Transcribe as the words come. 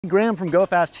Graham from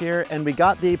GoFast here, and we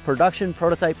got the production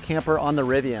prototype camper on the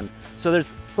Rivian. So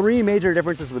there's three major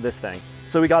differences with this thing.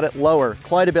 So we got it lower,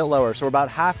 quite a bit lower. So we're about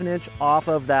 ½ an inch off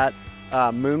of that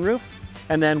moonroof.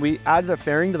 And then we added a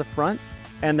fairing to the front,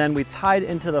 and then we tied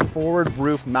into the forward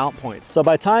roof mount points. So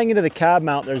by tying into the cab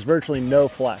mount, there's virtually no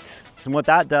flex. And what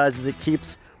that does is it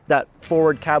keeps that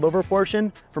forward cab over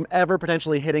portion from ever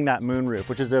potentially hitting that moonroof,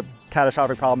 which is a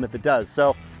catastrophic problem if it does.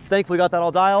 So thankfully we got that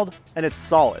all dialed, and it's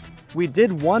solid. We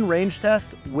did one range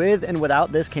test with and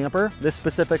without this camper, this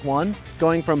specific one,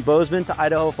 going from Bozeman to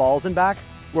Idaho Falls and back,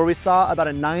 where we saw about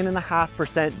a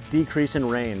 9.5% decrease in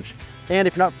range. And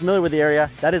if you're not familiar with the area,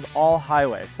 that is all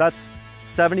highway. So that's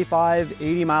 75,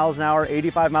 80 miles an hour,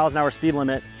 85 miles an hour speed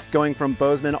limit going from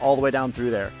Bozeman all the way down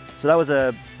through there. So that was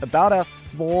about a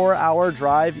 4-hour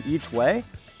drive each way.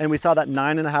 And we saw that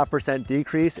 9.5%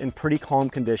 decrease in pretty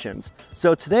calm conditions.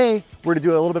 So today we're gonna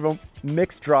do a little bit of a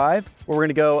mixed drive where we're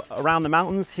gonna go around the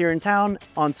mountains here in town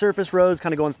on surface roads,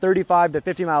 kind of going 35 to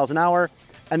 50 miles an hour,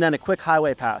 and then a quick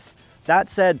highway pass. That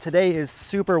said, today is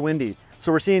super windy.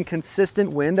 So we're seeing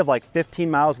consistent wind of like 15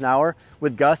 miles an hour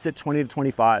with gusts at 20 to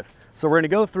 25. So we're gonna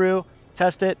go through,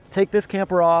 test it, take this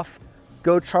camper off,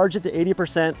 go charge it to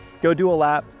 80%, go do a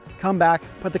lap, come back,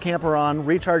 put the camper on,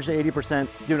 recharge to 80%,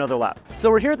 do another lap.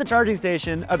 So we're here at the charging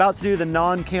station about to do the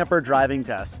non-camper driving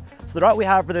test. So the route we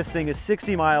have for this thing is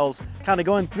 60 miles, kind of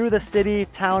going through the city,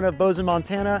 town of Bozeman,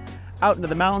 Montana, out into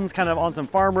the mountains, kind of on some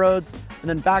farm roads, and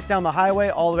then back down the highway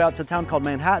all the way out to a town called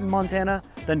Manhattan, Montana,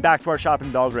 then back to our shop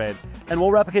in Belgrade. And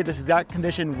we'll replicate this exact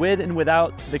condition with and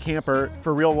without the camper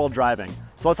for real world driving.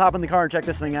 So let's hop in the car and check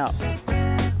this thing out.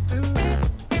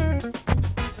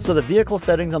 So the vehicle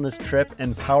settings on this trip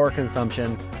and power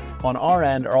consumption on our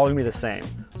end are all gonna be the same.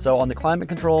 So on the climate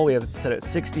control, we have it set at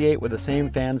 68 with the same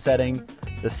fan setting.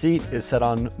 The seat is set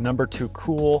on number 2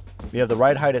 cool. We have the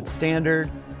ride height at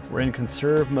standard. We're in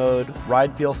conserve mode,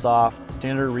 ride feel soft,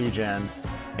 standard regen,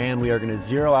 and we are gonna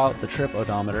zero out the trip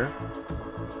odometer.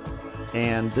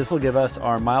 And this will give us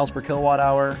our miles per kilowatt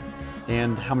hour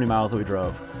and how many miles that we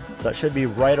drove. So that should be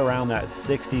right around that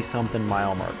 60 something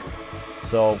mile mark.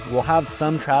 So we'll have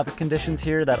some traffic conditions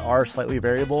here that are slightly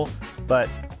variable, but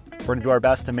we're gonna do our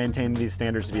best to maintain these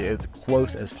standards to be as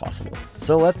close as possible.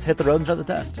 So let's hit the road and start the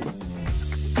test.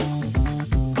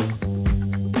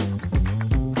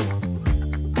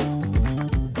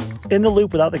 In the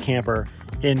loop without the camper,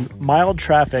 in mild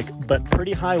traffic but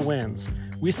pretty high winds,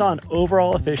 we saw an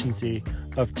overall efficiency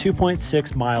of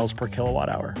 2.6 miles per kilowatt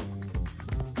hour.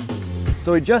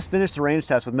 So we just finished the range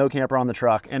test with no camper on the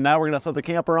truck, and now we're gonna throw the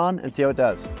camper on and see how it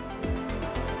does.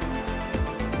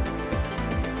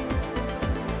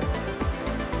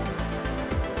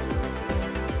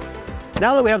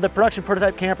 Now that we have the production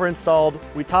prototype camper installed,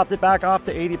 we topped it back off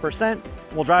to 80%.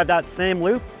 We'll drive that same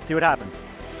loop, see what happens.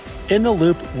 In the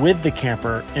loop with the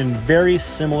camper in very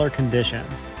similar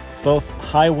conditions, both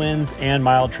high winds and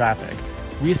mild traffic,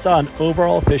 we saw an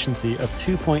overall efficiency of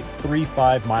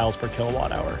 2.35 miles per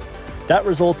kilowatt hour. That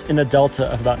results in a delta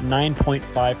of about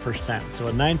 9.5%, so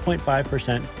a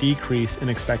 9.5% decrease in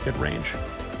expected range.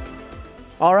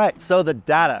 All right, so the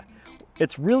data.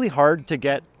 It's really hard to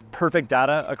get perfect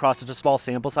data across such a small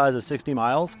sample size of 60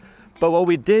 miles, but what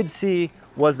we did see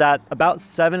was that about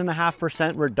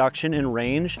 7.5% reduction in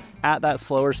range at that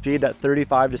slower speed, that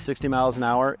 35 to 60 miles an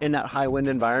hour in that high wind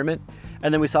environment.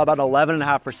 And then we saw about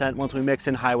 11.5% once we mix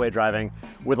in highway driving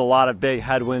with a lot of big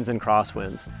headwinds and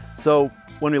crosswinds. So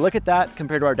when we look at that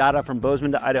compared to our data from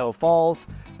Bozeman to Idaho Falls,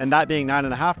 and that being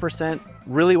 9.5%,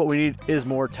 really what we need is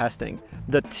more testing.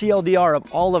 The TLDR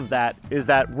of all of that is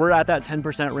that we're at that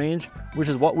 10% range, which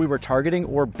is what we were targeting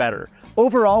or better.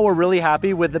 Overall, we're really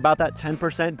happy with about that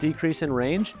 10% decrease in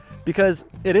range because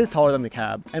it is taller than the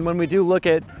cab. And when we do look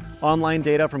at online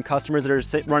data from customers that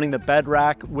are running the bed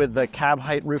rack with the cab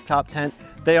height rooftop tent,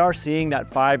 they are seeing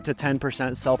that 5 to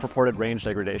 10% self-reported range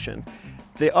degradation.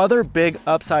 The other big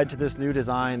upside to this new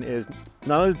design is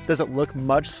not only does it look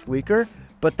much sleeker,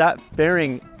 but that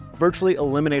fairing virtually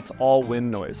eliminates all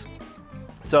wind noise.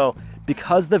 So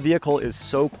because the vehicle is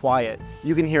so quiet,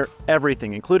 you can hear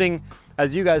everything, including,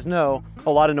 as you guys know, a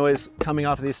lot of noise coming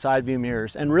off of these side view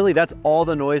mirrors. And really that's all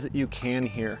the noise that you can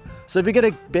hear. So if you get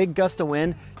a big gust of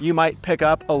wind, you might pick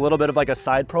up a little bit of like a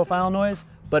side profile noise,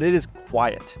 but it is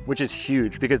quiet, which is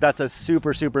huge because that's a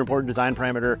super, super important design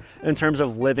parameter in terms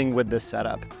of living with this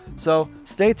setup. So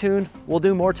stay tuned, we'll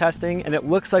do more testing, and it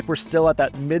looks like we're still at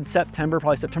that mid-September,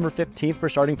 probably September 15th for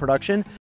starting production.